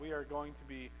are going to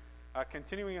be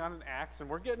continuing on in Acts, and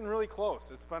we're getting really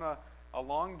close. It's been a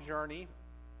long journey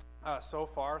so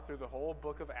far through the whole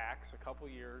book of Acts, a couple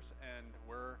years, and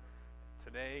we're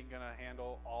today going to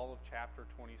handle all of chapter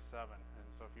 27. And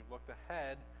so if you've looked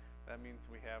ahead, that means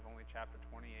we have only chapter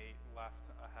 28 left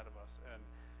ahead of us. And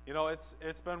you know,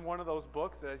 it's been one of those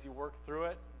books that as you work through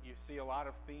it, you see a lot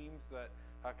of themes that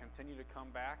continue to come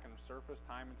back and surface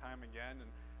time and time again. And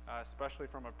especially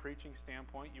from a preaching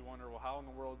standpoint, you wonder, well, how in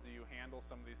the world do you handle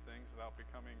some of these things without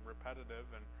becoming repetitive?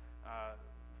 And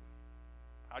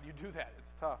how do you do that?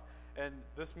 It's tough. And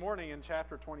this morning in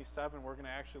chapter 27, we're going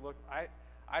to actually look.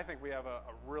 I think we have a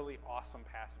really awesome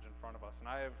passage in front of us, and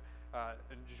I have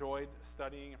enjoyed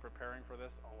studying and preparing for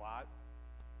this a lot.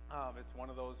 It's one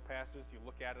of those passages, you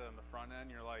look at it on the front end,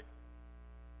 you're like,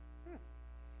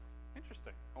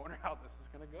 interesting. I wonder how this is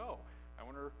going to go. I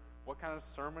wonder what kind of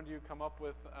sermon do you come up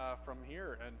with from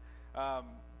here. And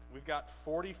we've got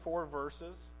 44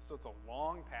 verses, so it's a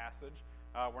long passage.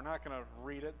 We're not going to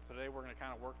read it today. We're going to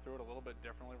kind of work through it a little bit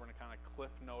differently. We're going to kind of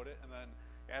cliff note it, and then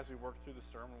as we work through the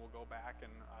sermon, we'll go back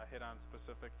and hit on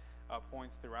specific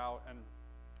points throughout. And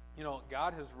you know,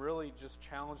 God has really just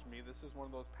challenged me. This is one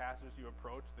of those passages you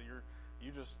approach that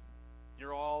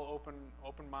you're all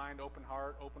open mind, open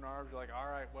heart, open arms. You're like, all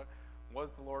right, what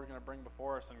is the Lord going to bring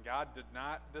before us? And God did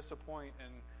not disappoint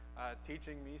in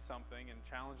teaching me something and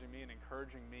challenging me and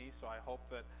encouraging me. So I hope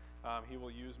that He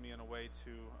will use me in a way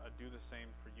to do the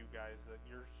same for you guys, that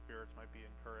your spirits might be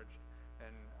encouraged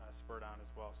and spurred on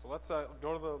as well. So let's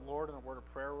go to the Lord in a word of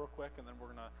prayer real quick, and then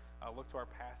we're going to look to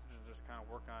our passage and just kind of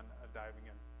work on diving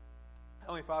in.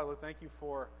 Heavenly Father, Lord, thank you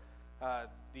for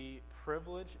the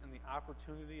privilege and the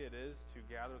opportunity it is to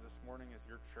gather this morning as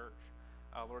your church.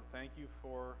 Lord, thank you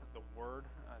for the word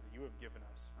that you have given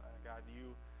us. God,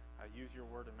 you use your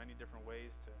word in many different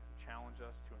ways to challenge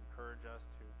us, to encourage us,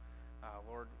 to,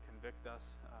 Lord, convict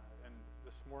us. And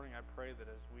this morning I pray that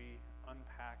as we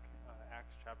unpack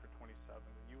Acts chapter 27,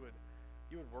 that you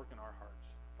would work in our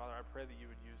hearts. Father, I pray that you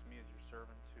would use me as your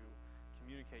servant to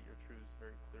communicate your truths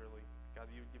very clearly. God,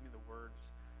 that you would give me the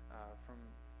words from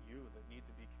you that need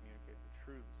to be communicated, the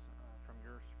truths from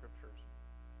your scriptures,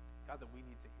 God, that we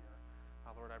need to hear.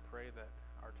 Lord, I pray that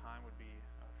our time would be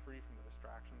free from the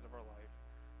distractions of our life,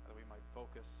 that we might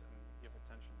focus and give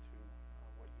attention to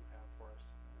what you have for us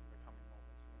in the coming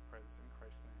moments. And we pray this in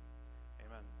Christ's name.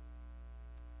 Amen.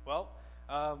 Well,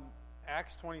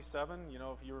 Acts 27, you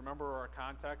know, if you remember our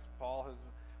context, Paul has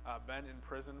been in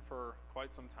prison for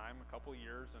quite some time, a couple of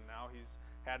years, and now he's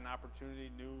had an opportunity.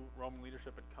 New Roman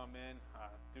leadership had come in, a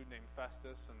dude named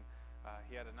Festus, and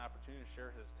he had an opportunity to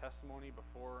share his testimony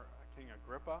before King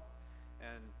Agrippa.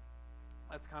 And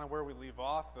that's kind of where we leave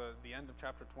off. The end of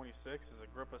chapter 26 is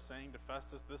Agrippa saying to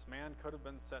Festus, this man could have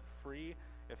been set free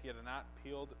if he had not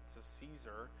appealed to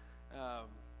Caesar.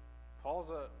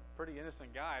 Paul's a pretty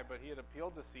innocent guy, but he had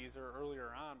appealed to Caesar earlier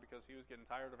on because he was getting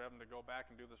tired of having to go back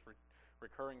and do this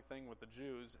recurring thing with the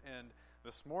Jews. And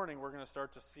this morning we're going to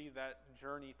start to see that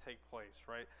journey take place,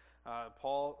 right?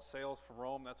 Paul sails for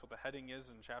Rome. That's what the heading is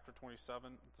in chapter 27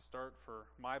 to start for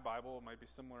my Bible. It might be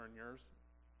similar in yours.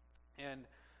 And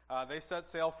they set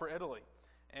sail for Italy.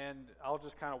 And I'll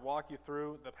just kind of walk you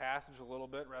through the passage a little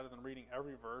bit rather than reading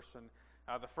every verse.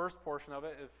 And the first portion of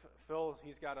it, if Phil,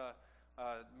 he's got a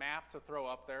map to throw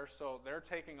up there. So they're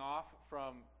taking off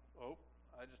from,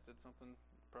 I just did something,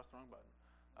 pressed the wrong button.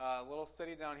 A little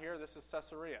city down here, this is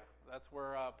Caesarea. That's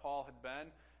where Paul had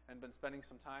been and been spending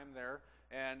some time there.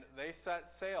 And they set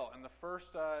sail. And the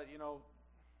first,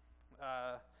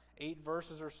 8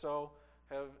 verses or so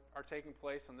are taking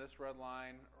place on this red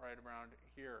line right around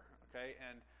here. Okay,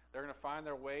 and they're going to find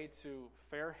their way to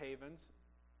Fair Havens.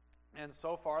 And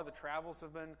so far, the travels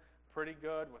have been pretty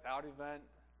good without event.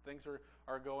 Things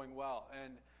are going well.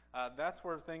 And that's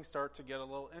where things start to get a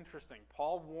little interesting.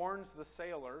 Paul warns the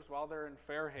sailors while they're in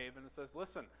Fair Haven and says,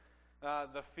 listen,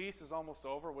 the feast is almost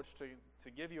over, which to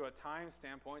give you a time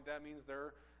standpoint, that means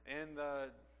they're in the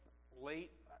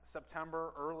late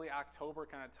September, early October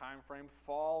kind of time frame.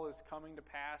 Fall is coming to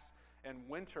pass, and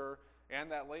winter and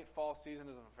that late fall season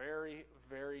is a very,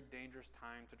 very dangerous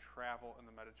time to travel in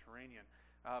the Mediterranean.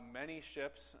 Many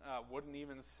ships wouldn't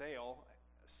even sail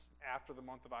after the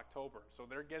month of October. So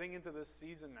they're getting into this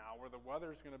season now where the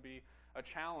weather is going to be a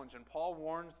challenge. And Paul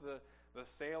warns the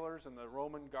sailors and the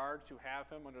Roman guards who have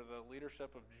him under the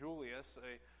leadership of Julius,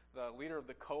 the leader of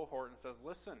the cohort, and says,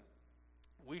 listen,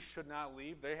 we should not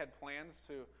leave. They had plans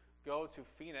to go to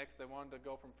Phoenix. They wanted to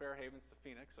go from Fair Havens to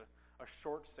Phoenix, a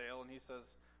short sail. And he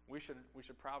says, we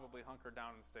should probably hunker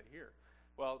down and stay here.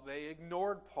 Well, they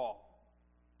ignored Paul.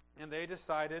 And they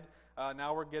decided,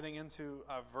 now we're getting into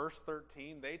verse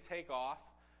 13, they take off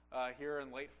here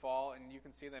in late fall, and you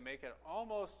can see they make it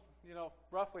almost,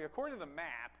 roughly, according to the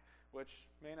map, which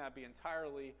may not be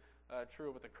entirely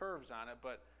true with the curves on it,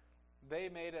 but they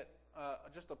made it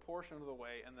just a portion of the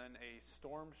way, and then a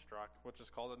storm struck, which is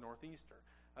called a northeaster.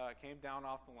 It came down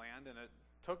off the land, and it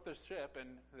took the ship, and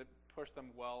it pushed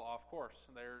them well off course.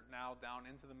 They're now down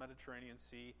into the Mediterranean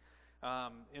Sea.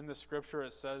 In the scripture,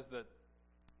 it says that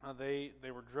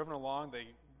they were driven along, they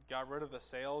got rid of the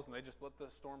sails, and they just let the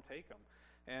storm take them.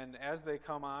 And as they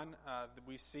come on,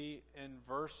 we see in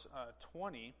verse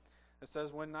 20, it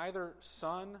says, "When neither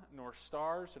sun nor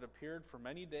stars had appeared for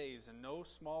many days, and no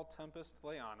small tempest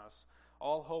lay on us,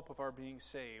 all hope of our being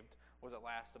saved was at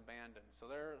last abandoned." So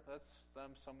that's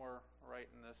them somewhere right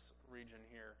in this region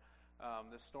here.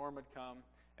 This storm had come,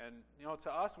 and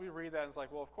to us, we read that and it's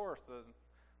like, well, of course,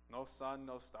 no sun,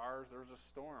 no stars, there's a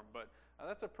storm. But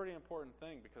that's a pretty important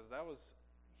thing, because that was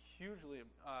hugely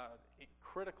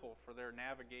critical for their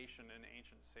navigation in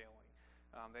ancient sailing.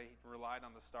 They relied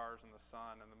on the stars and the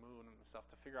sun and the moon and stuff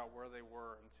to figure out where they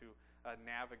were and to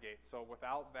navigate. So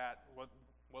without that, what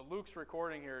Luke's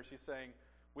recording here is he's saying,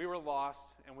 we were lost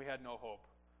and we had no hope.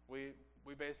 We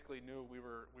basically knew we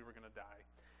were going to die.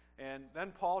 And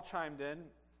then Paul chimed in,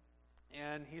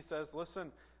 and he says,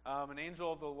 listen, an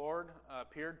angel of the Lord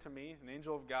appeared to me, an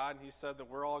angel of God, and he said that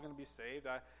we're all going to be saved.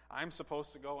 I'm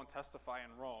supposed to go and testify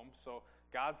in Rome, so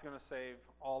God's going to save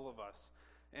all of us.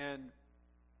 And,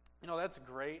 that's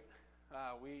great.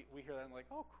 We hear that and like,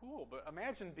 oh, cool. But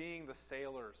imagine being the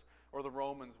sailors or the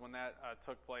Romans when that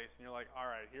took place, and you're like, all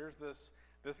right, here's this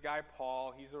guy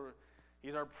Paul, he's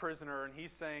our prisoner, and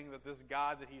he's saying that this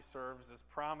God that he serves is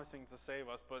promising to save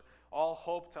us, but all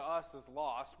hope to us is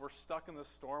lost. We're stuck in the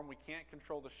storm. We can't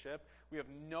control the ship. We have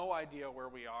no idea where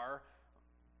we are.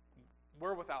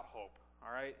 We're without hope,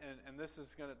 all right? And this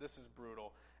is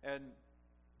brutal. And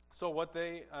so what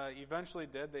they eventually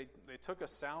did, they took a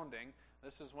sounding.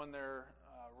 This is when they're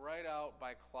right out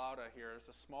by Clauda here. It's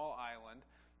a small island.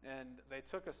 And they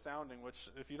took a sounding, which,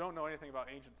 if you don't know anything about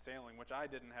ancient sailing, which I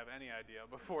didn't have any idea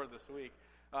before this week,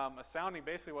 a sounding,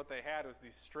 basically what they had was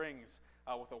these strings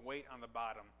with a weight on the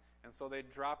bottom. And so they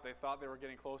thought they were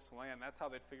getting close to land. That's how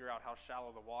they'd figure out how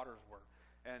shallow the waters were.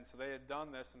 And so they had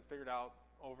done this and figured out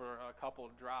over a couple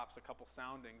of drops, a couple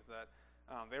soundings, that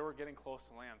they were getting close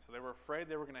to land. So they were afraid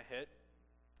they were going to hit.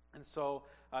 And so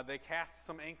they cast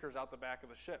some anchors out the back of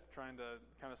the ship, trying to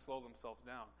kind of slow themselves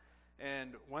down.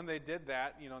 And when they did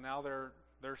that, now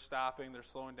they're stopping, they're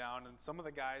slowing down, and some of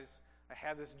the guys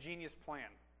had this genius plan.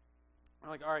 They're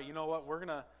like, all right, you know what? We're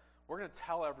gonna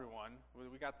tell everyone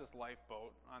we got this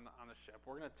lifeboat on the ship.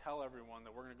 We're gonna tell everyone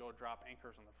that we're gonna go drop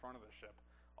anchors on the front of the ship,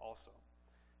 also.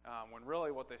 When really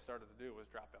what they started to do was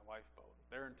drop that lifeboat.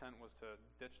 Their intent was to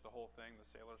ditch the whole thing. The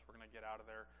sailors were gonna get out of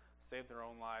there, save their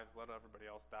own lives, let everybody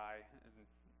else die,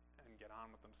 and get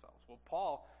on with themselves. Well,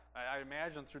 Paul, I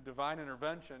imagine through divine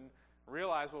intervention,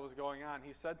 realized what was going on.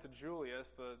 He said to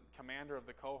Julius, the commander of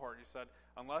the cohort, he said,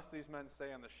 unless these men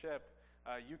stay on the ship,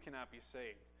 you cannot be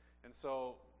saved. And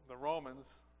so the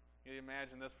Romans, you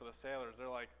imagine this for the sailors, they're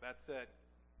like, that's it.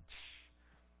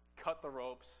 Cut the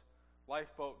ropes,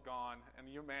 lifeboat gone. And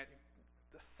you imagine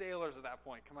the sailors at that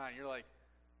point, come on, you're like,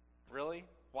 really?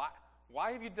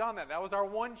 Why have you done that? That was our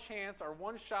one chance, our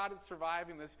one shot at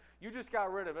surviving this. You just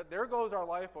got rid of it. There goes our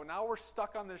lifeboat. Now we're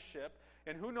stuck on this ship,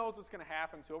 and who knows what's going to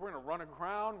happen to it. We're going to run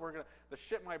aground. The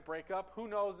ship might break up. Who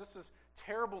knows? This is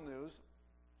terrible news.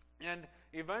 And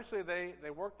eventually they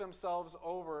work themselves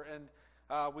over, and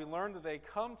we learn that they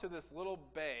come to this little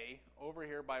bay over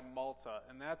here by Malta,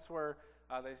 and that's where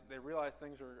they realize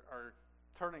things are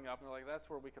turning up, and they're like, that's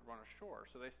where we could run ashore.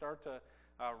 So they start to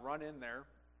run in there.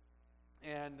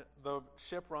 And the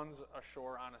ship runs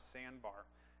ashore on a sandbar.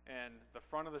 And the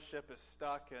front of the ship is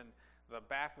stuck, and the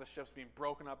back of the ship's being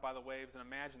broken up by the waves. And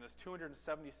imagine there's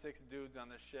 276 dudes on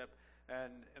this ship,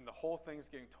 and the whole thing's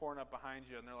getting torn up behind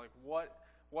you. And they're like, what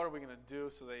are we going to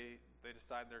do? So they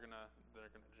decide they're going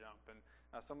to jump. And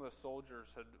some of the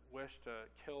soldiers had wished to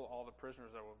kill all the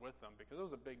prisoners that were with them, because it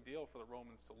was a big deal for the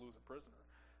Romans to lose a prisoner.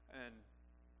 And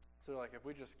so they're like, if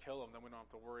we just kill them, then we don't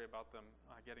have to worry about them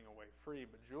getting away free.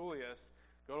 But Julius,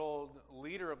 good old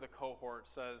leader of the cohort,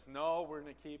 says, no, we're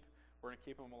going to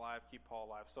keep them alive, keep Paul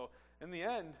alive. So in the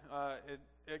end,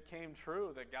 it came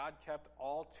true that God kept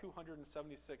all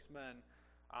 276 men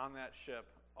on that ship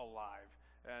alive.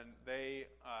 And they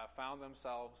found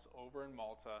themselves over in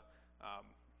Malta.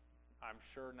 I'm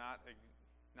sure not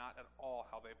at all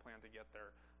how they planned to get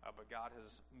there, but God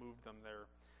has moved them there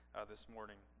this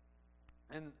morning.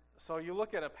 And so you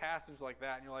look at a passage like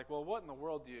that, and you're like, well, what in the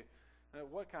world do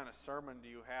what kind of sermon do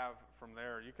you have from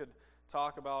there? You could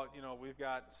talk about, we've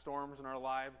got storms in our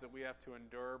lives that we have to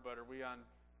endure, but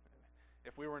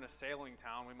if we were in a sailing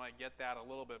town, we might get that a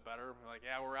little bit better. We're like,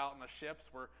 yeah, we're out in the ships,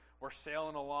 we're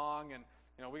sailing along, and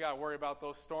we got to worry about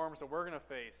those storms that we're going to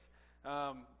face.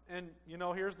 And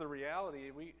here's the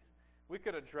reality: we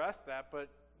could address that, but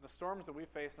the storms that we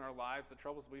face in our lives, the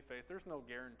troubles we face, there's no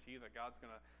guarantee that God's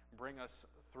going to bring us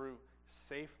through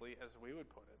safely, as we would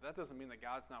put it. That doesn't mean that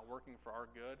God's not working for our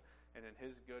good and in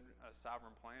His good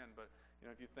sovereign plan. But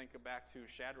if you think back to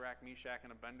Shadrach, Meshach,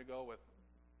 and Abednego with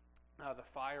the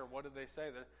fire, what did they say?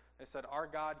 They said, "Our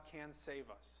God can save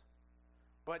us,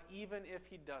 but even if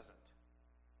He doesn't,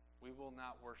 we will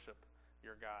not worship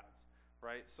your gods."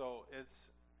 Right? So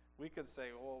we could say,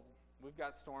 well, we've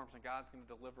got storms and God's going to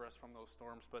deliver us from those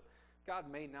storms, but God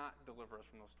may not deliver us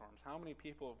from those storms. How many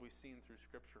people have we seen through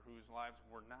Scripture whose lives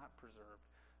were not preserved,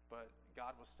 but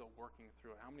God was still working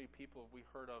through it? How many people have we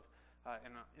heard of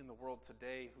in the world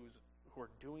today who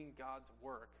are doing God's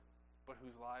work, but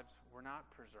whose lives were not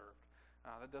preserved?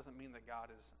 That doesn't mean that God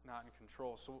is not in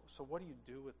control. So what do you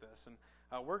do with this? And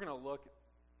we're going to look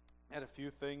at a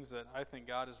few things that I think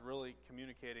God is really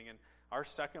communicating. And our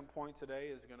second point today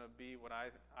is going to be what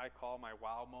I call my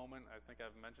wow moment. I think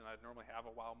I've mentioned I normally have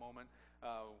a wow moment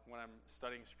when I'm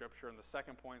studying Scripture. And the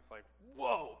second point's like,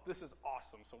 whoa, this is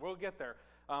awesome. So we'll get there.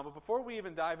 But before we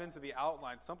even dive into the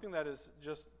outline, something that is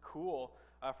just cool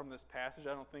from this passage,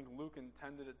 I don't think Luke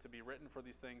intended it to be written for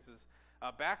these things, is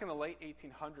back in the late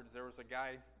 1800s, there was a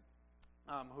guy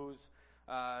whose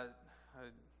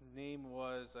name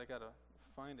was, I got to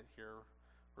find it here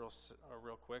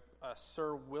real quick,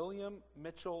 Sir William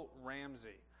Mitchell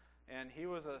Ramsay. And he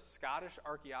was a Scottish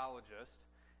archaeologist,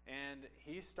 and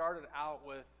he started out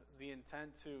with the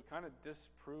intent to kind of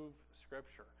disprove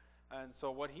Scripture. And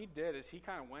so what he did is he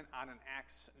kind of went on an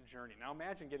Acts journey. Now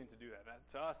imagine getting to do that.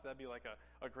 To us, that'd be like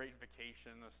a great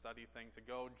vacation, a study thing, to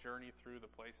go journey through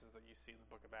the places that you see in the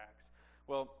book of Acts.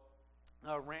 Well,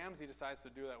 Ramsay decides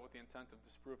to do that with the intent of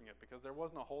disproving it, because there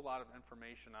wasn't a whole lot of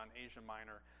information on Asia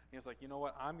Minor. And he was like, you know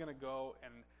what, I'm going to go,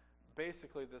 and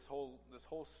basically this whole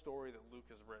story that Luke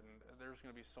has written, there's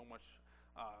going to be so much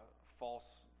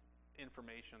false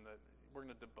information that we're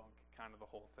going to debunk kind of the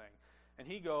whole thing. And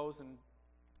he goes and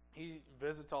he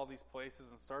visits all these places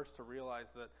and starts to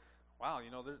realize that, wow,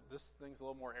 this thing's a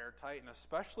little more airtight. And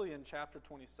especially in chapter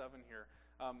 27 here,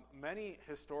 many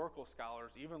historical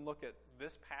scholars even look at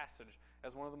this passage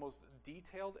as one of the most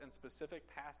detailed and specific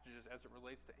passages as it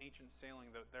relates to ancient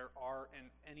sailing that there are in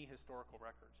any historical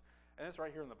records. And it's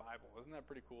right here in the Bible. Isn't that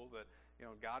pretty cool that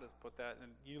God has put that?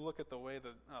 And you look at the way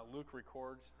that Luke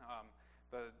records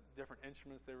the different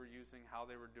instruments they were using, how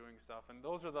they were doing stuff, and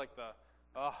those are like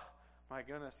my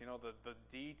goodness, the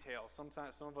details.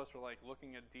 Sometimes some of us are like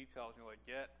looking at details and you're like,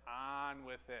 get on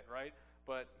with it, right?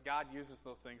 But God uses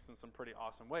those things in some pretty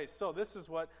awesome ways. So this is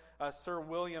what Sir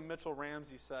William Mitchell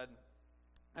Ramsay said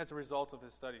as a result of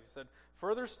his studies. He said,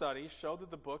 further studies showed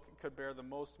that the book could bear the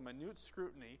most minute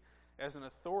scrutiny as an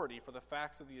authority for the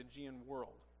facts of the Aegean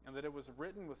world, and that it was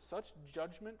written with such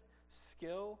judgment,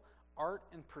 skill, art,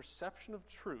 and perception of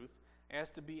truth as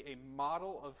to be a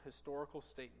model of historical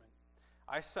statement.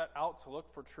 I set out to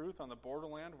look for truth on the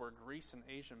borderland where Greece and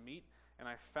Asia meet, and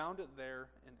I found it there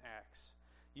in Acts.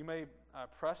 You may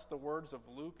press the words of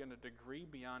Luke in a degree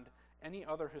beyond any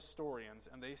other historians,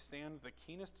 and they stand the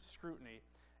keenest scrutiny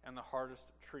and the hardest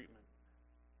treatment.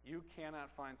 You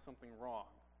cannot find something wrong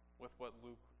with what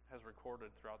Luke has recorded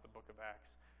throughout the book of Acts,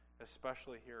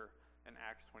 especially here in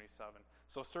Acts 27.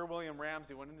 So Sir William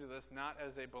Ramsay went into this not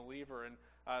as a believer, and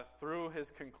through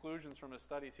his conclusions from his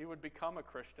studies, he would become a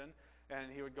Christian,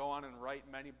 and he would go on and write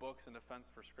many books in defense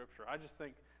for Scripture. I just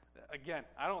think, again,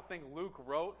 I don't think Luke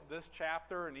wrote this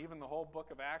chapter and even the whole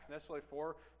book of Acts necessarily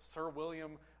for Sir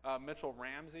William Mitchell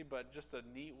Ramsay, but just a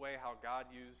neat way how God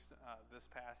used this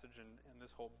passage and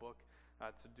this whole book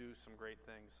to do some great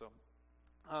things. So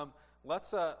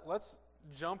let's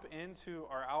jump into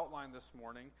our outline this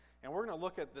morning, and we're going to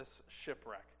look at this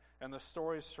shipwreck and the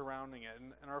stories surrounding it.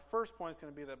 And our first point is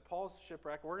going to be that Paul's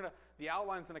shipwreck, the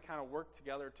outline's going to kind of work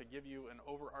together to give you an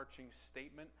overarching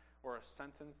statement or a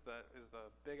sentence that is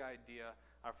the big idea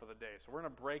for the day. So we're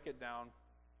going to break it down,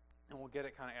 and we'll get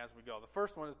it kind of as we go. The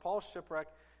first one is Paul's shipwreck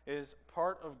is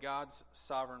part of God's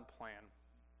sovereign plan.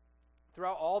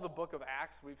 Throughout all the book of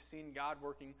Acts, we've seen God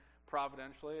working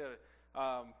providentially.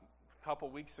 A couple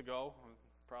weeks ago,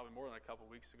 probably more than a couple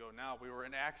weeks ago now, we were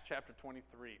in Acts chapter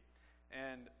 23.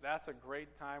 And that's a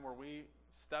great time where we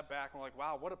step back and we're like,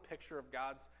 wow, what a picture of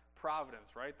God's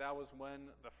providence, right? That was when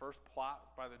the first plot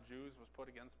by the Jews was put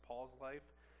against Paul's life.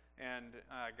 And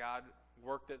God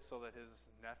worked it so that his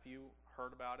nephew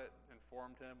heard about it,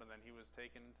 informed him, and then he was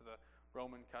taken into the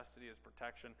Roman custody as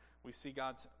protection. We see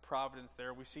God's providence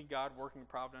there. We see God working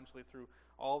providentially through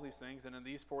all these things. And in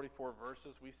these 44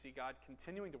 verses, we see God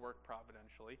continuing to work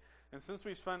providentially. And since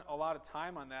we spent a lot of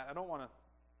time on that, I don't want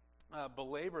to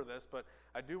belabor this, but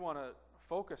I do want to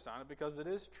focus on it because it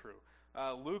is true.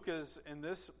 Luke is, in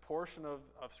this portion of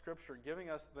Scripture, giving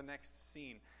us the next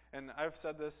scene. And I've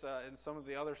said this in some of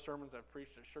the other sermons I've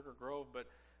preached at Sugar Grove, but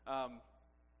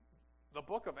the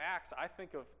book of Acts, I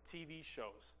think of TV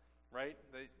shows, right?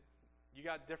 You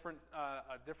got a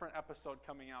different episode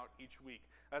coming out each week.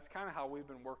 That's kind of how we've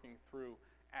been working through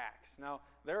Acts. Now,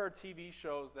 there are TV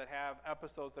shows that have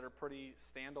episodes that are pretty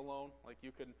standalone. Like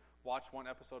you could watch one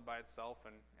episode by itself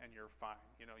and you're fine.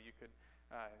 You know, you could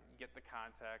get the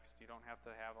context. You don't have to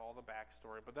have all the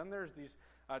backstory. But then there's these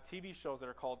TV shows that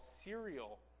are called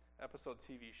serial episode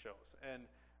TV shows. And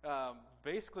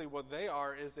basically what they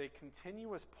are is a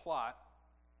continuous plot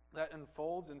that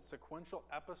unfolds in sequential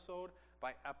episode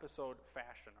by episode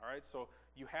fashion. All right, so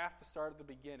you have to start at the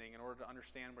beginning in order to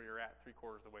understand where you're at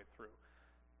 3/4 of the way through.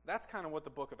 That's kind of what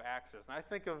the book of Acts is. And I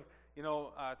think of,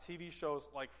 TV shows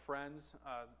like Friends.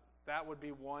 That would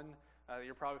be one that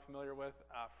you're probably familiar with.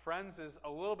 Friends is a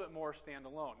little bit more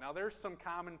standalone. Now, there's some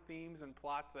common themes and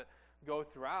plots that go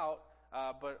throughout,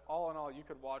 but all in all, you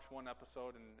could watch one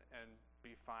episode and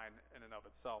be fine in and of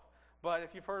itself. But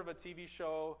if you've heard of a TV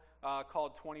show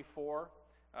called 24,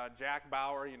 Jack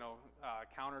Bauer,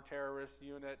 counter-terrorist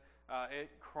unit,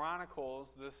 it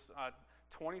chronicles this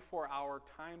 24-hour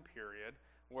time period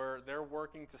where they're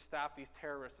working to stop these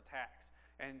terrorist attacks.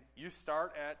 And you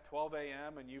start at 12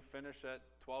 a.m. and you finish at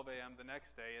 12 a.m. the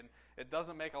next day. And it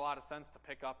doesn't make a lot of sense to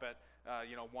pick up at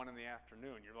 1 in the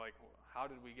afternoon. You're like, how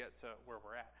did we get to where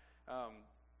we're at?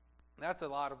 That's a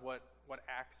lot of what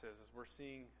Acts is we're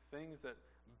seeing things that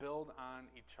build on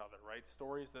each other, right?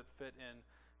 Stories that fit in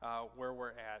where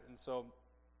we're at. And so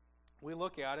we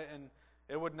look at it, and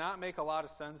it would not make a lot of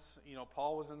sense.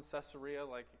 Paul was in Caesarea,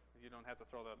 like you don't have to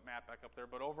throw the map back up there,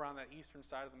 but over on that eastern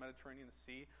side of the Mediterranean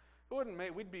Sea,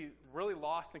 we'd be really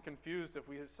lost and confused if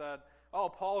we had said, oh,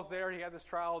 Paul's there, he had this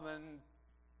trial, and then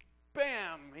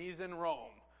bam, he's in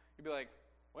Rome. You'd be like,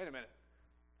 wait a minute,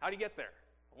 how'd he get there?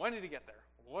 When did he get there?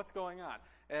 What's going on?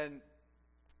 And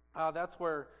that's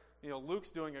where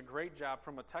Luke's doing a great job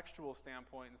from a textual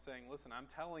standpoint and saying, listen, I'm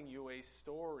telling you a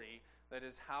story that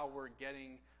is how we're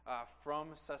getting from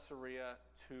Caesarea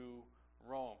to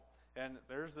Rome. And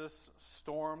there's this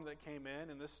storm that came in,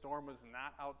 and this storm was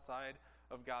not outside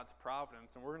of God's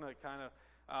providence. And we're going to kind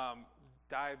of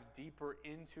dive deeper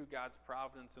into God's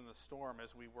providence in the storm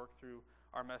as we work through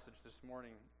our message this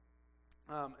morning.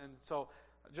 And so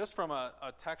just from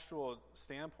a textual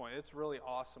standpoint, it's really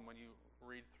awesome when you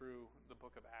read through the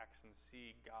book of Acts and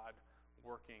see God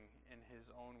working in his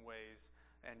own ways,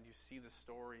 and you see the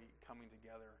story coming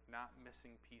together, not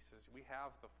missing pieces. We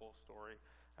have the full story,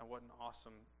 and what an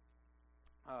awesome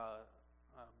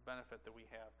benefit that we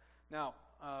have. Now,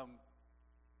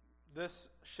 this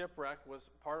shipwreck was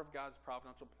part of God's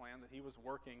providential plan that he was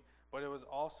working, but it was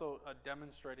also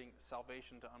demonstrating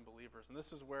salvation to unbelievers. And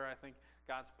this is where I think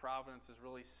God's providence is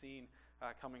really seen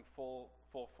coming full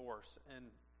force. And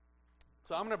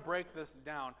so I'm going to break this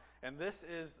down, and this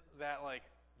is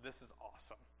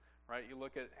awesome, right? You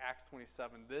look at Acts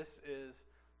 27. This is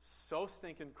so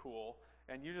stinking cool,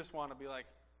 and you just want to be like,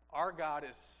 our God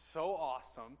is so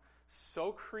awesome,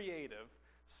 so creative,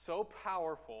 so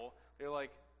powerful. You're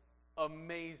like,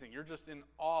 amazing. You're just in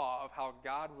awe of how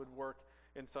God would work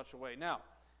in such a way. Now,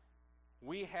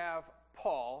 we have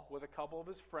Paul with a couple of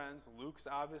his friends. Luke's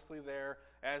obviously there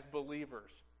as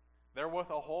believers. They're with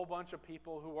a whole bunch of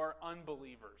people who are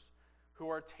unbelievers, who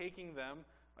are taking them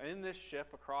in this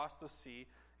ship across the sea,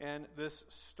 and this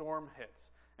storm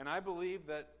hits. And I believe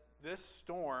that this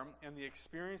storm and the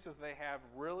experiences they have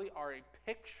really are a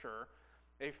picture,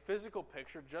 a physical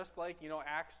picture, just like,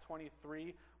 Acts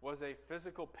 23 was a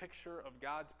physical picture of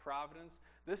God's providence.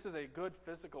 This is a good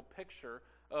physical picture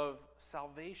of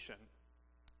salvation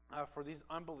for these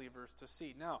unbelievers to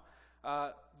see. Now,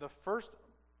 the first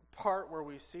part where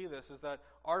we see this is that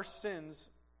our sins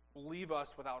leave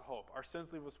us without hope. Our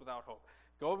sins leave us without hope.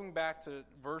 Going back to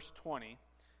verse 20,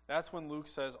 that's when Luke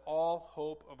says, all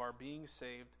hope of our being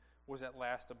saved was at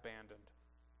last abandoned.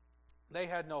 They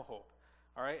had no hope.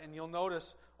 All right, and you'll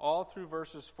notice all through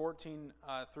verses 14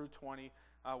 through 20,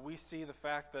 we see the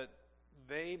fact that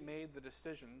they made the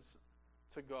decisions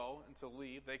to go and to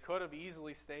leave. They could have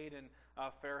easily stayed in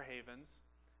Fair Havens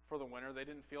for the winter. They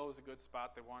didn't feel it was a good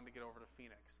spot. They wanted to get over to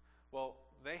Phoenix. Well,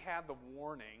 they had the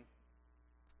warning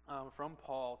from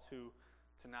Paul to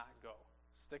not go.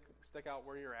 Stick out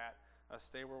where you're at.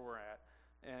 stay where we're at.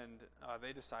 And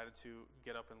they decided to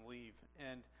get up and leave.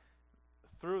 And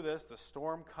through this, the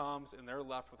storm comes, and they're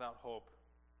left without hope.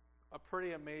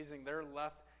 Pretty amazing. They're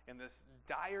left in this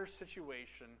dire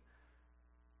situation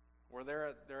where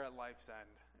they're at life's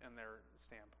end in their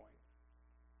standpoint.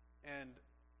 And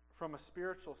from a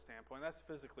spiritual standpoint, that's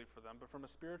physically for them, but from a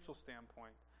spiritual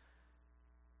standpoint,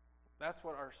 that's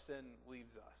what our sin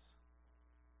leaves us.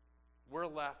 We're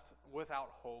left without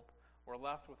hope. We're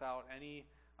left without any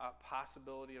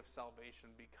possibility of salvation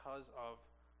because of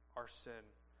our sin.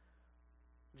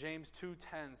 James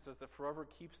 2:10 says that whoever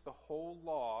keeps the whole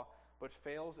law but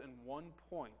fails in one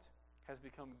point has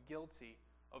become guilty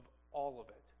of all of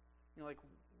it. You're like,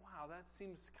 wow, that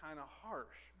seems kind of harsh.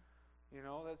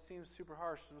 That seems super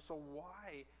harsh. So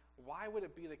why would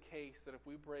it be the case that if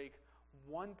we break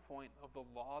one point of the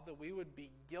law that we would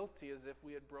be guilty as if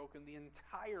we had broken the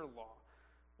entire law?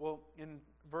 Well, in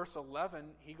verse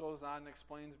 11, he goes on and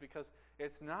explains, because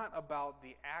it's not about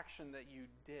the action that you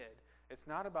did. It's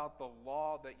not about the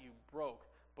law that you broke,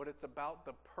 but it's about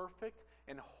the perfect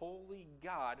and holy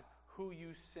God who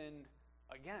you sinned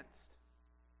against.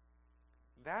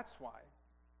 That's why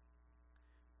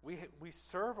we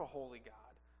serve a holy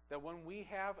God, that when we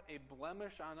have a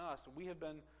blemish on us, we have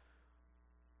been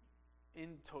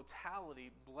in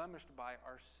totality blemished by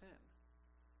our sin.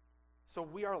 So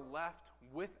we are left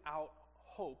without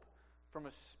hope from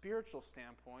a spiritual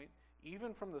standpoint,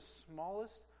 even from the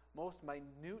smallest, most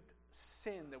minute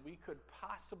sin that we could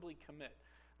possibly commit.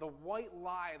 The white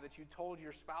lie that you told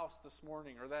your spouse this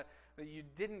morning, or that you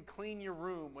didn't clean your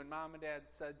room when mom and dad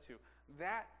said to.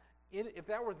 If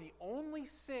that were the only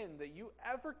sin that you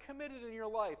ever committed in your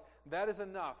life, that is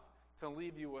enough to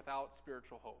leave you without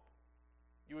spiritual hope.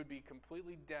 You would be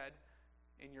completely dead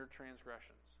in your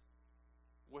transgressions,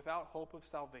 without hope of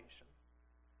salvation.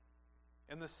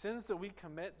 And the sins that we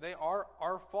commit, they are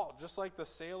our fault. Just like the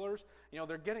sailors,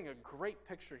 they're getting a great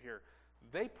picture here.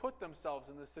 They put themselves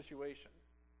in this situation.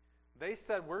 They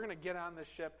said, we're going to get on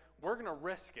this ship. We're going to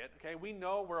risk it. Okay, we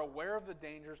know, we're aware of the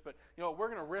dangers, but we're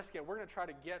going to risk it. We're going to try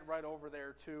to get right over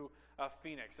there to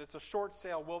Phoenix. It's a short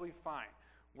sail. We'll be fine.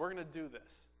 We're going to do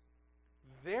this.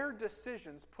 Their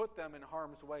decisions put them in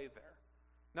harm's way there.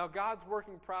 Now, God's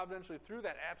working providentially through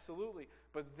that, absolutely,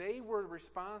 but they were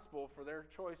responsible for their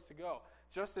choice to go.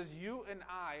 Just as you and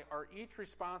I are each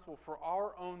responsible for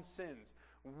our own sins.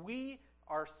 We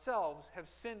ourselves have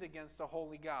sinned against a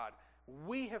holy God.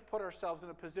 We have put ourselves in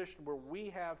a position where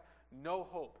we have no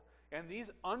hope. And these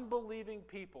unbelieving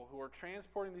people who are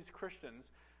transporting these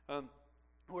Christians,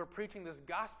 who are preaching this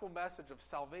gospel message of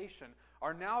salvation,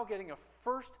 are now getting a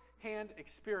first-hand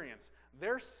experience.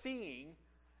 They're seeing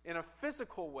in a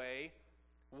physical way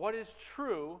what is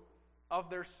true of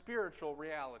their spiritual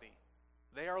reality.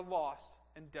 They are lost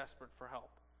and desperate for help.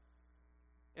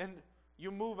 And you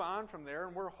move on from there,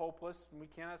 and we're hopeless, and we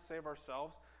cannot save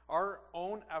ourselves. Our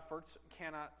own efforts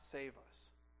cannot save us.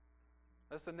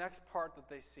 That's the next part that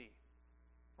they see,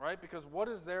 right? Because what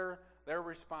is their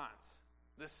response?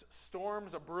 This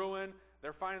storm's a-brewing.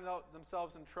 They're finding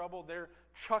themselves in trouble. They're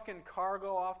chucking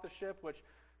cargo off the ship, which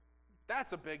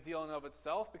that's a big deal in and of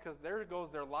itself, because there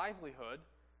goes their livelihood.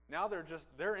 Now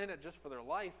they're in it just for their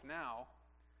life now.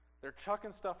 They're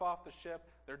chucking stuff off the ship.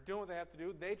 They're doing what they have to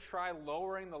do. They try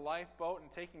lowering the lifeboat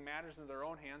and taking matters into their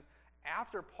own hands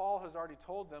after Paul has already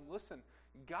told them, listen,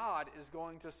 God is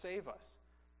going to save us.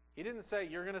 He didn't say,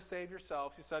 you're going to save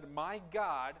yourselves. He said, my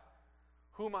God,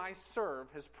 whom I serve,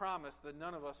 has promised that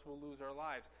none of us will lose our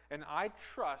lives. And I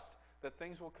trust that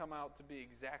things will come out to be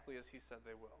exactly as he said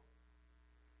they will.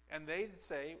 And they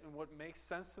say, in what makes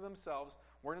sense to themselves,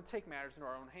 we're going to take matters into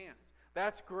our own hands.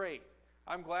 That's great.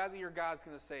 I'm glad that your God's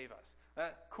going to save us.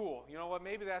 Cool. You know what?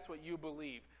 Maybe that's what you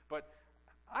believe. But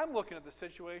I'm looking at the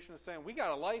situation and saying, we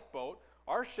got a lifeboat.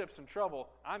 Our ship's in trouble.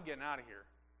 I'm getting out of here.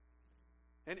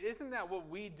 And isn't that what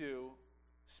we do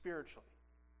spiritually?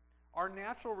 Our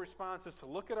natural response is to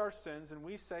look at our sins and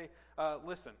we say,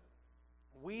 listen,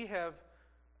 we have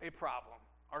a problem.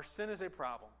 Our sin is a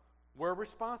problem. We're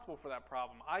responsible for that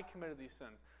problem. I committed these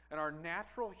sins. And our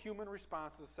natural human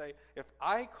response is to say, if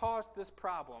I caused this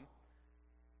problem,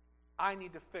 I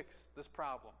need to fix this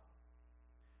problem.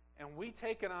 And we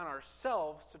take it on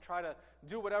ourselves to try to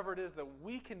do whatever it is that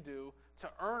we can do to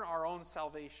earn our own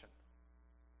salvation.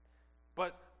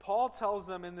 But Paul tells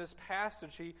them in this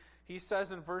passage, he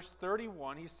says in verse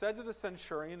 31, he said to the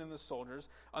centurion and the soldiers,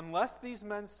 unless these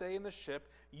men stay in the ship,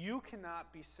 you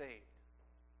cannot be saved.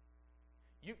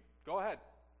 You go ahead.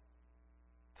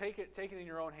 Take it in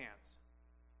your own hands.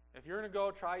 If you're going to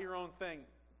go try your own thing,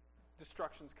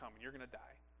 destruction's coming. You're going to die.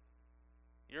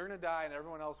 You're going to die, and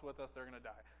everyone else with us, they're going to die.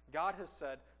 God has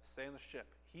said, stay on the ship.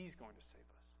 He's going to save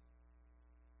us.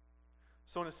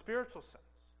 So in a spiritual sense,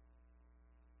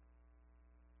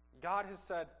 God has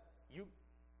said, you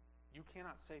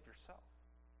cannot save yourself.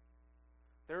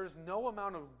 There is no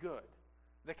amount of good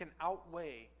that can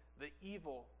outweigh the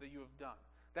evil that you have done.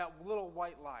 That little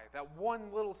white lie, that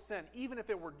one little sin, even if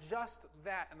it were just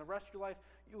that, and the rest of your life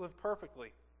you live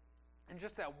perfectly. And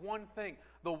just that one thing,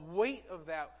 the weight of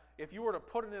that, if you were to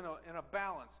put it in a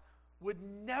balance, would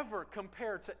never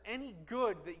compare to any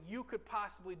good that you could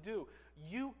possibly do.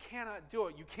 You cannot do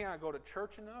it. You cannot go to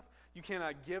church enough. You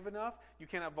cannot give enough. You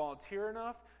cannot volunteer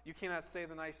enough. You cannot say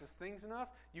the nicest things enough.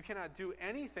 You cannot do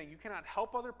anything. You cannot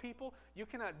help other people. You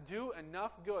cannot do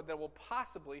enough good that will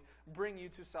possibly bring you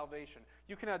to salvation.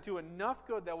 You cannot do enough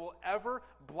good that will ever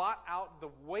blot out the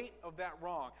weight of that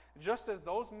wrong. Just as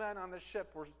those men on the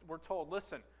ship were told,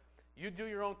 listen, you do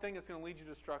your own thing, it's going to lead you to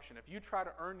destruction. If you try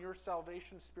to earn your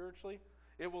salvation spiritually,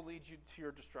 it will lead you to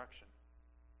your destruction.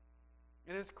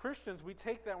 And as Christians, we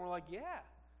take that and we're like, yeah,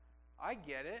 I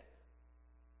get it.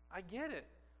 I get it.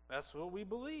 That's what we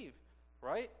believe,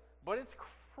 right? But it's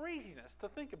craziness to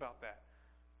think about that.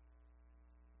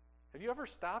 Have you ever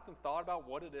stopped and thought about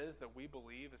what it is that we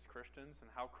believe as Christians and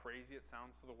how crazy it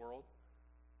sounds to the world?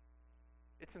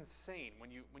 It's insane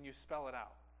when you spell it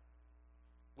out.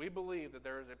 We believe that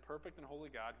there is a perfect and holy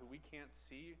God who we can't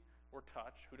see or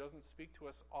touch, who doesn't speak to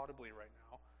us audibly right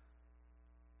now.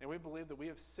 And we believe that we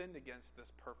have sinned against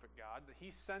this perfect God, that He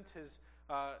sent His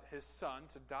Son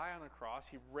to die on a cross.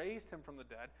 He raised Him from the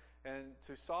dead, and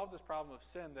to solve this problem of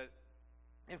sin, that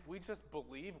if we just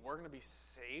believe we're going to be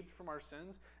saved from our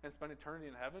sins and spend eternity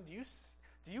in heaven,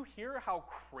 do you hear how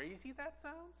crazy that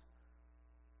sounds?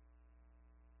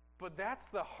 But that's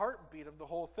the heartbeat of the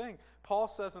whole thing. Paul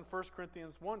says in 1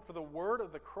 Corinthians 1, for the word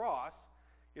of the cross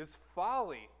is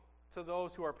folly to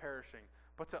those who are perishing,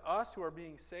 but to us who are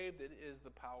being saved, it is the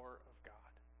power of God.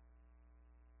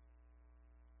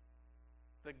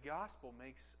 The gospel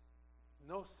makes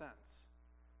no sense.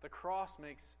 The cross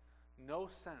makes no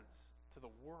sense to the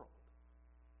world.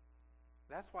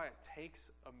 That's why it takes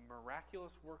a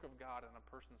miraculous work of God in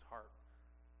a person's heart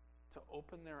to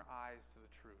open their eyes to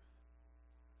the truth,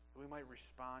 that we might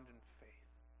respond in faith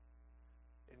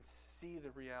and see the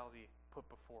reality put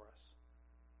before us.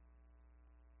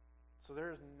 So there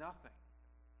is nothing,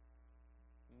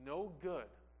 no good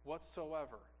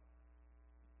whatsoever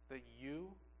that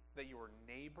your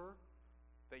neighbor,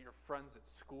 that your friends at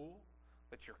school,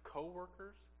 that your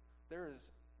coworkers, there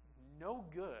is no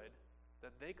good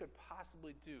that they could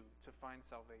possibly do to find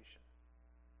salvation.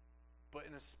 But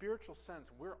in a spiritual sense,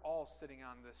 we're all sitting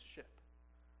on this ship.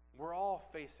 We're all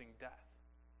facing death.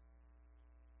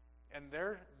 And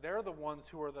they're the ones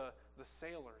who are the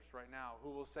sailors right now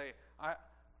who will say,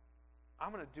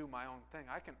 I'm going to do my own thing.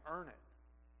 I can earn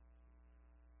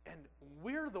it. And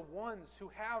we're the ones who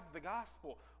have the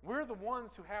gospel. We're the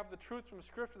ones who have the truth from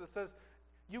Scripture that says,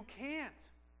 you can't.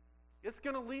 It's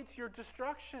going to lead to your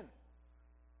destruction.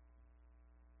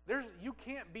 You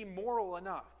can't be moral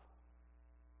enough.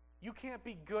 You can't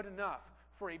be good enough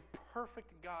for a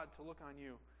perfect God to look on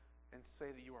you and say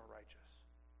that you are righteous.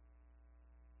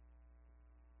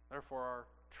 Therefore, our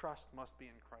trust must be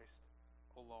in Christ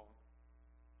alone.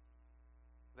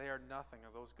 They are nothing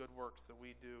of those good works that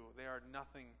we do. They are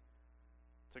nothing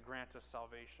to grant us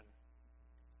salvation.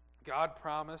 God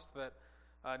promised that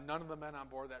none of the men on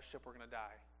board that ship were going to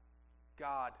die.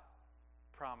 God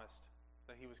promised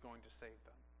that He was going to save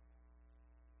them.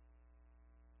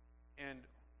 And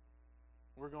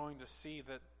we're going to see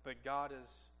that God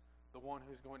is the one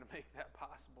who's going to make that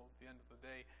possible at the end of the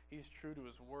day. He's true to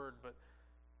His word, but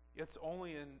it's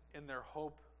only in their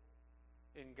hope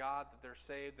in God that they're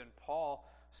saved. And Paul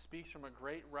speaks from a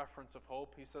great reference of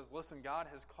hope. He says, listen, God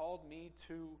has called me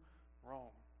to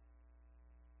Rome.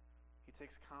 He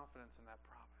takes confidence in that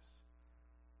promise.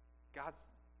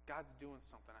 God's doing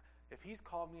something. If He's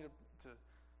called me to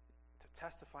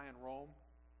testify in Rome,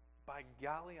 by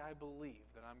golly, I believe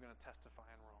that I'm going to testify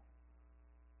in Rome.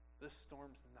 This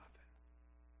storm's nothing.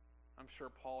 I'm sure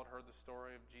Paul had heard the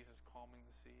story of Jesus calming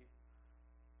the sea.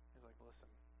 He's like, listen,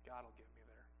 God will get me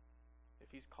there. If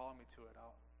He's calling me to it,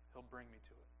 He'll bring me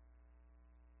to it.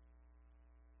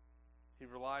 He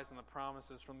relies on the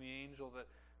promises from the angel that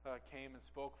came and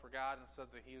spoke for God and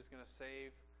said that He was going to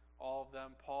save all of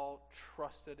them. Paul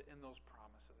trusted in those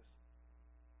promises.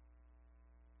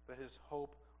 That his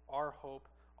hope,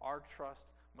 our trust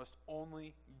must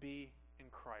only be in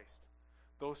Christ.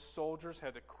 Those soldiers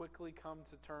had to quickly come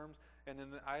to terms, and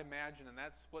I imagine in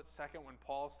that split second when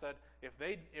Paul said, if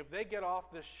they get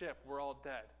off this ship, we're all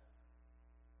dead.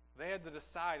 They had to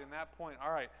decide in that point,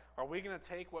 all right, are we going to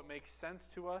take what makes sense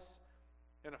to us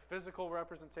in a physical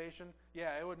representation?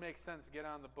 Yeah, it would make sense to get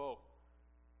on the boat.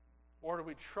 Or do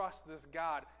we trust this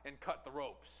God and cut the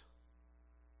ropes?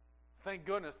 Thank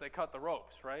goodness they cut the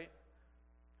ropes, right?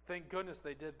 Thank goodness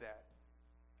they did that.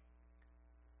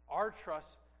 Our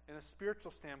trust in a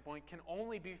spiritual standpoint can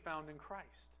only be found in Christ.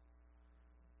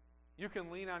 You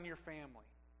can lean on your family.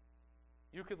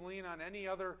 You can lean on any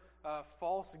other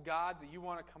false god that you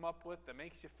want to come up with that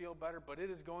makes you feel better, but it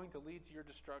is going to lead to your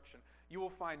destruction. You will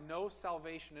find no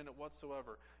salvation in it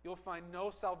whatsoever. You'll find no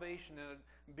salvation in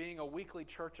it being a weekly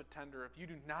church attender if you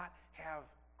do not have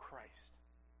Christ.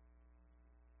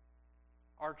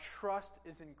 Our trust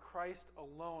is in Christ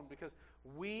alone because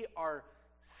we are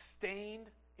stained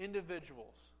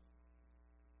individuals.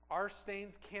 Our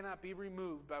stains cannot be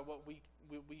removed by what we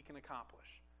can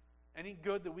accomplish. Any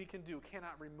good that we can do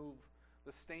cannot remove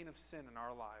the stain of sin in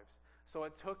our lives. So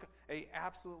it took an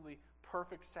absolutely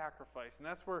perfect sacrifice. And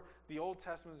that's where the Old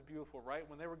Testament is beautiful, right?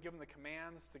 When they were given the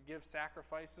commands to give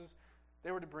sacrifices,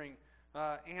 they were to bring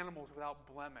animals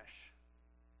without blemish,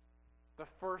 the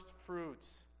first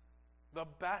fruits, the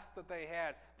best that they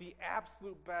had, the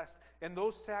absolute best. And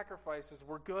those sacrifices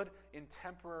were good in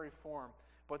temporary form.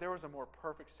 But there was a more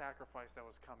perfect sacrifice that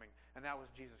was coming, and that was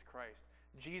Jesus Christ.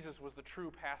 Jesus was the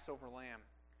true Passover lamb.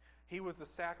 He was the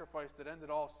sacrifice that ended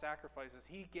all sacrifices.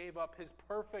 He gave up his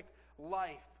perfect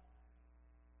life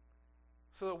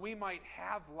so that we might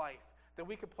have life, that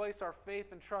we could place our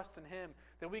faith and trust in him,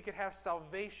 that we could have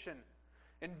salvation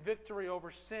and victory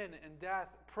over sin and death.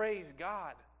 Praise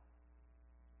God.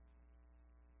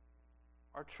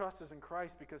 Our trust is in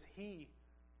Christ because he,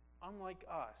 unlike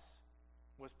us,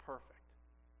 was perfect.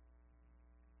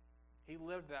 He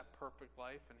lived that perfect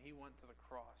life, and he went to the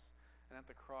cross. And at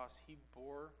the cross, he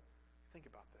bore, think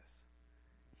about this,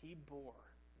 he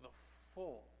bore the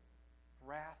full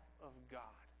wrath of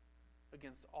God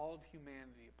against all of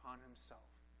humanity upon himself.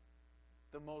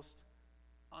 The most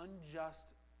unjust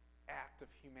act of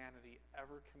humanity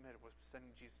ever committed was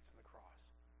sending Jesus to the cross.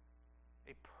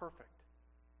 A perfect,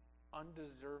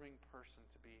 undeserving person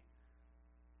to be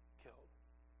killed.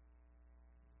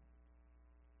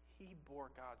 He bore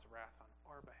God's wrath on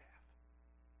our behalf.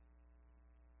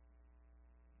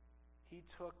 He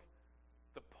took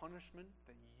the punishment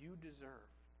that you deserve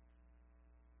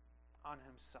on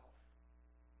himself.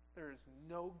 There is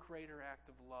no greater act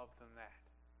of love than that.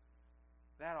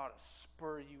 That ought to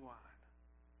spur you on.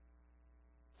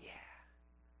 Yeah.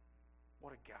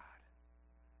 What a God.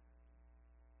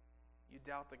 You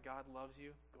doubt that God loves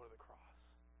you? Go to the cross.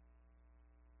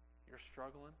 You're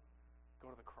struggling? Go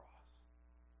to the cross.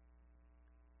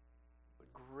 The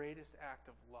greatest act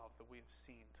of love that we have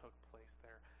seen took place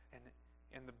there.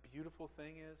 And the beautiful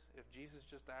thing is, if Jesus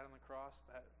just died on the cross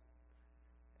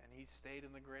and he stayed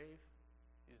in the grave,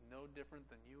 he's no different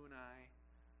than you and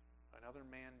I, another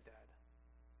man dead.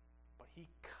 But he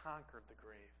conquered the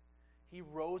grave. He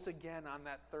rose again on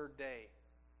that third day.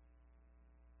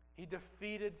 He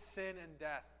defeated sin and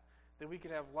death that we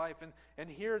could have life. And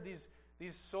here these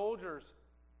soldiers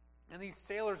and these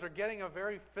sailors are getting a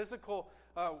very physical,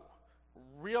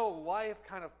 real life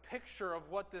kind of picture of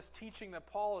what this teaching that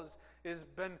Paul has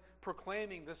been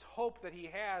proclaiming, this hope that he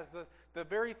has, the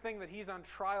very thing that he's on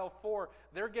trial for.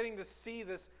 They're getting to see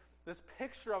this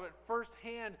picture of it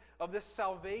firsthand, of this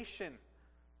salvation.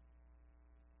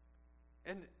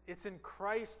 And it's in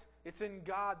Christ, it's in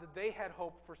God that they had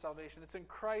hope for salvation. It's in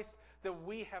Christ that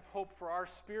we have hope for our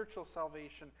spiritual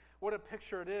salvation. What a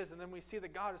picture it is. And then we see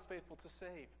that God is faithful to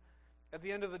save. At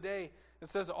the end of the day, it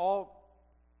says all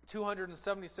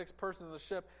 276 persons in the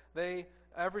ship,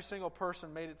 every single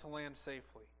person made it to land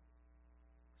safely.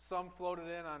 Some floated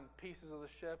in on pieces of the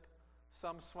ship.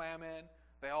 Some swam in.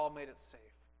 They all made it safe.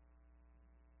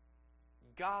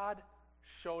 God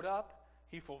showed up.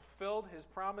 He fulfilled his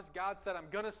promise. God said, I'm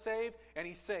going to save, and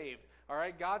he saved. All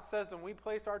right? God says that when we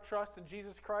place our trust in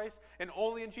Jesus Christ, and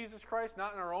only in Jesus Christ,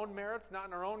 not in our own merits, not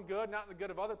in our own good, not in the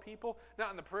good of other people,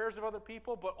 not in the prayers of other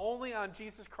people, but only on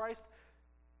Jesus Christ,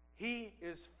 he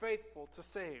is faithful to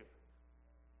save.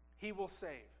 He will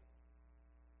save.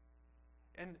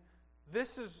 And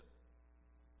this is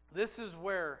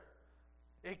where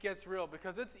it gets real,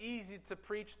 because it's easy to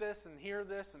preach this and hear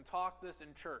this and talk this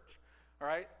in church. All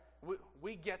right?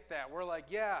 We get that. We're like,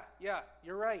 yeah,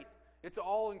 you're right. It's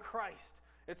all in Christ.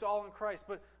 It's all in Christ.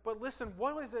 But listen,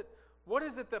 what is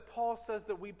it that Paul says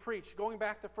that we preach? Going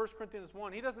back to 1 Corinthians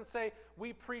 1, he doesn't say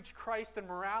we preach Christ and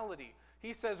morality.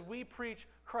 He says we preach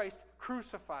Christ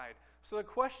crucified. So the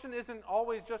question isn't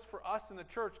always just for us in the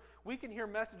church. We can hear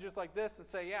messages like this and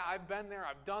say, yeah, I've been there,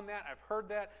 I've done that, I've heard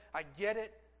that, I get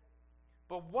it.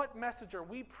 But what message are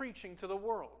we preaching to the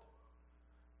world?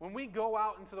 When we go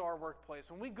out into our workplace,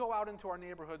 when we go out into our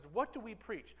neighborhoods, what do we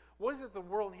preach? What is it the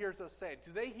world hears us say?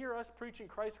 Do they hear us preaching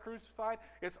Christ crucified?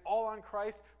 It's all on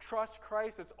Christ. Trust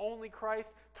Christ. It's only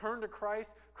Christ. Turn to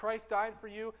Christ. Christ died for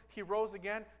you. He rose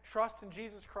again. Trust in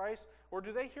Jesus Christ. Or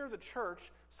do they hear the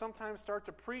church sometimes start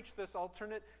to preach this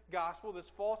alternate gospel, this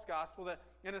false gospel that,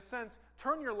 in a sense,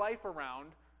 turn your life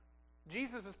around?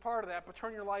 Jesus is part of that, but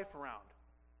turn your life around.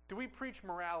 Do we preach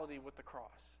morality with the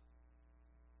cross?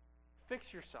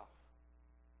 Fix yourself.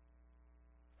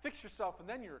 Fix yourself, and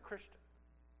then you're a Christian.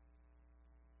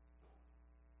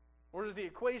 Or does the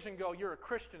equation go, you're a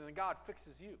Christian and God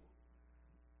fixes you?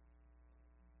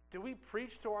 Do we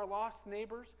preach to our lost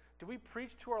neighbors? Do we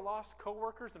preach to our lost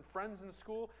coworkers and friends in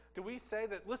school? Do we say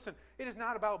that, listen, it is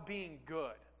not about being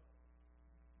good.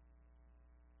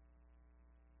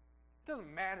 It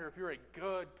doesn't matter if you're a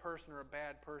good person or a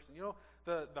bad person. You know,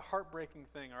 the heartbreaking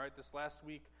thing, all right, this last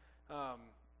week, there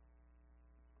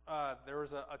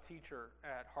was a teacher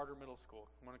at Harder Middle School,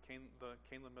 one of the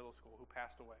Caneland Middle School, who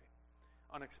passed away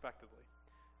unexpectedly.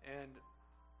 And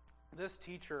this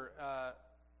teacher,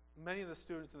 many of the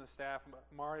students and the staff,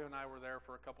 Mario and I were there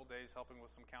for a couple days helping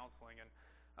with some counseling, and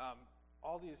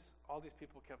all these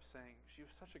people kept saying, she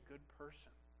was such a good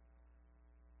person.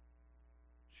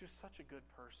 She was such a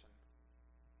good person.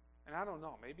 And I don't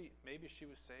know, maybe she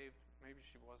was saved, maybe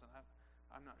she wasn't,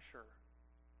 I'm not sure.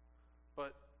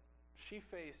 But she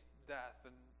faced death,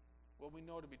 and what we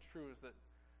know to be true is that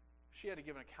she had to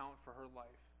give an account for her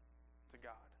life to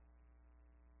God.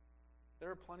 There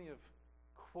are plenty of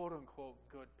quote-unquote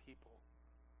good people.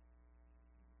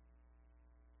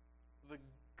 The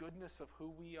goodness of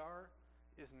who we are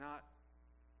is not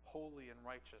holy and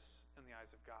righteous in the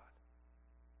eyes of God.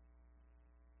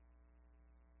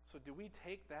 So do we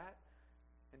take that,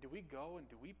 and do we go and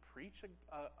do we preach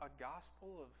a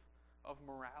gospel of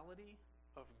morality,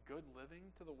 of good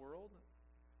living to the world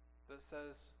that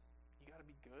says you got to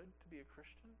be good to be a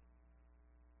Christian?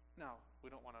 No, we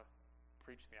don't want to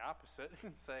preach the opposite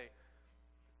and say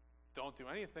don't do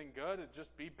anything good and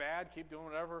just be bad, keep doing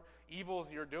whatever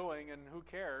evils you're doing, and who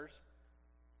cares?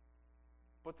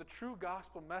 But the true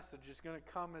gospel message is going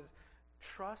to come as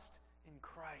trust in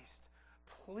Christ,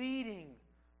 pleading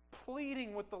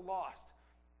with the lost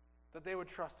that they would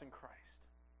trust in Christ.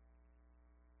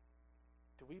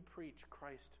 Do we preach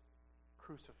Christ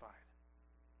crucified?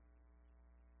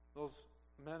 Those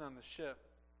men on the ship,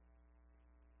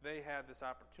 they had this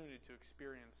opportunity to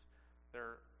experience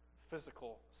their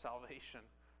physical salvation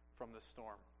from the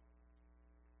storm.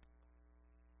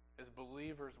 As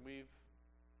believers, we've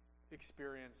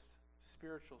experienced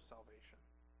spiritual salvation.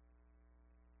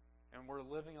 And we're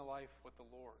living a life with the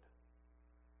Lord.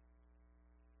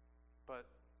 But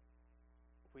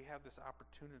we have this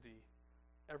opportunity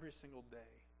every single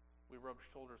day. We rub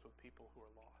shoulders with people who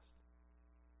are lost.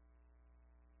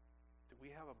 Do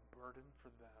we have a burden for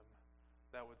them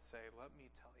that would say, let me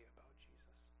tell you about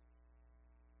Jesus?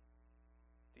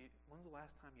 When's the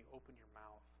last time you opened your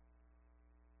mouth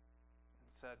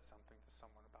and said something to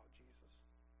someone about Jesus?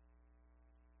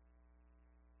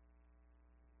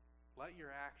 Let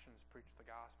your actions preach the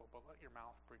gospel, but let your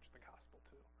mouth preach the gospel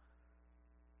too.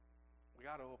 We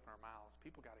got to open our mouths.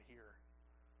 People got to hear.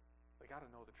 They got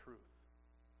to know the truth.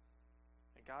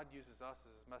 And God uses us as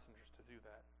his messengers to do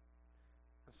that.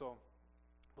 And so,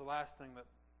 the last thing that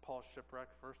Paul's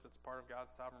shipwreck, first, it's part of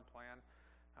God's sovereign plan,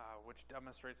 which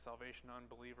demonstrates salvation to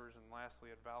unbelievers, and lastly,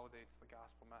 it validates the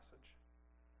gospel message.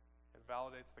 It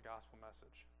validates the gospel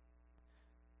message.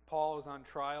 Paul is on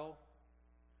trial,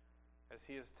 as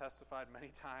he has testified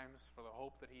many times, for the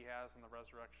hope that he has in the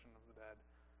resurrection of the dead.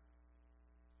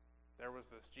 There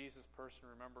was this Jesus person,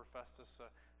 remember Festus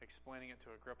explaining it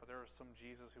to Agrippa, there was some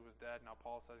Jesus who was dead, now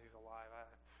Paul says he's alive.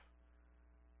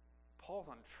 Paul's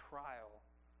on trial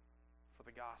for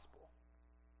the gospel.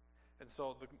 And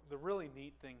so the really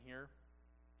neat thing here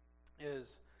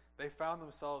is they found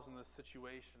themselves in this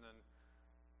situation,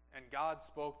 and God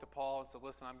spoke to Paul and said,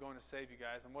 listen, I'm going to save you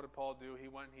guys. And what did Paul do? He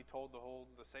went and he told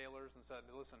the sailors and said,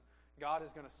 listen, God is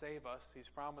going to save us. He's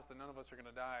promised that none of us are going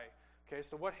to die. Okay,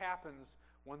 so what happens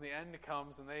when the end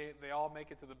comes and they all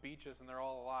make it to the beaches and they're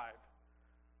all alive?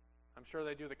 I'm sure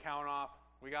they do the count off.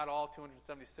 We got all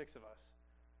 276 of us.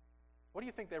 What do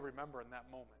you think they remember in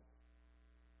that moment?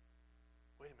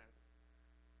 Wait a minute.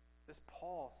 This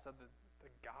Paul said that the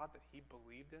God that he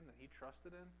believed in, that he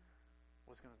trusted in,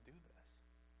 was going to do this.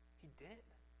 He did.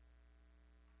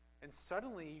 And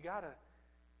suddenly you got to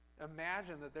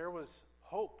imagine that there was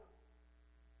hope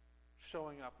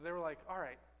showing up. They were like, all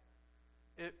right,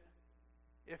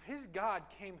 if his God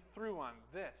came through on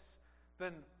this,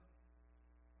 then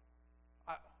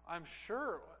I'm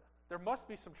sure there must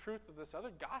be some truth to this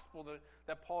other gospel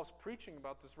that Paul's preaching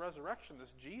about, this resurrection,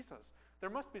 this Jesus. There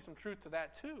must be some truth to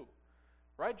that too.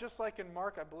 Right? Just like in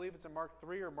Mark, I believe it's in Mark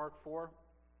 3 or Mark 4,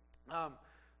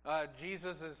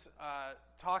 Jesus is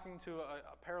talking to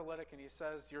a paralytic, and he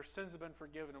says, your sins have been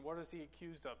forgiven. And what is he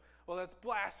accused of? Well, that's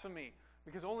blasphemy,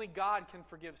 because only God can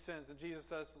forgive sins. And Jesus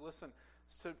says, listen,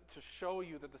 to show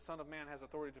you that the Son of Man has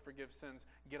authority to forgive sins,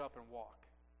 get up and walk.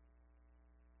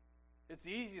 It's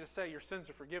easy to say your sins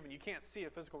are forgiven. You can't see a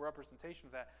physical representation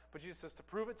of that. But Jesus says, to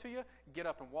prove it to you, get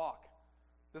up and walk.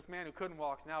 This man who couldn't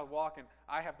walk is now walking.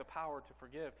 I have the power to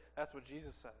forgive. That's what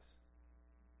Jesus says.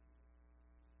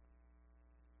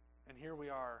 And here we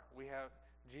are. We have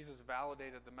Jesus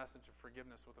validated the message of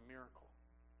forgiveness with a miracle.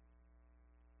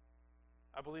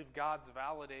 I believe God's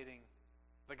validating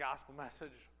the gospel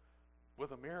message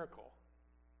with a miracle.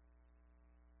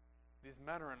 These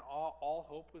men are in all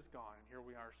hope was gone, and here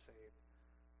we are saved.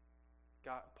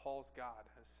 Paul's God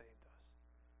has saved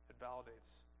us. It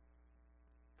validates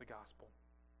the gospel.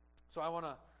 So I want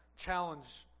to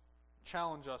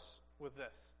challenge us with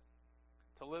this,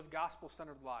 to live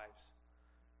gospel-centered lives,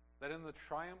 that in the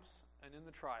triumphs and in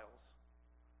the trials,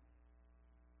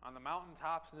 on the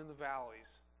mountaintops and in the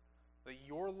valleys, that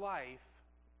your life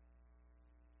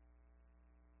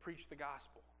preach the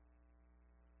gospel.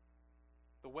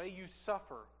 The way you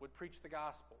suffer would preach the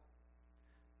gospel.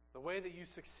 The way that you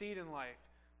succeed in life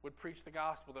would preach the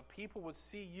gospel. That people would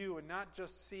see you and not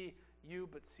just see you,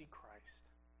 but see Christ.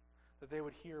 That they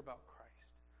would hear about Christ.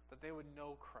 That they would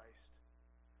know Christ.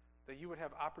 That you would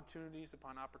have opportunities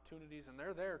upon opportunities, and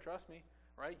they're there, trust me,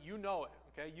 right? You know it,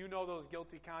 okay? You know those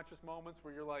guilty conscious moments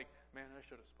where you're like, man, I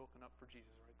should have spoken up for Jesus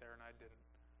right there, and I didn't.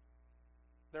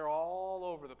 They're all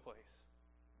over the place.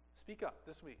 Speak up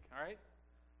this week, all right?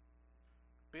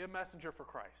 Be a messenger for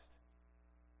Christ.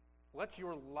 Let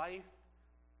your life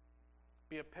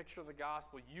be a picture of the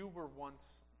gospel. You were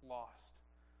once lost,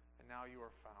 and now you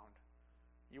are found.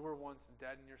 You were once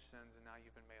dead in your sins, and now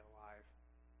you've been made alive.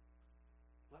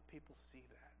 Let people see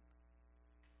that.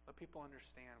 Let people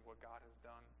understand what God has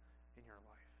done in your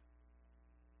life.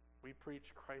 We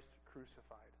preach Christ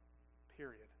crucified,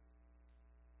 period.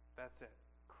 That's it.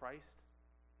 Christ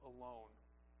alone.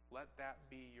 Let that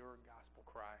be your gospel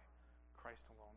cry. Christ alone.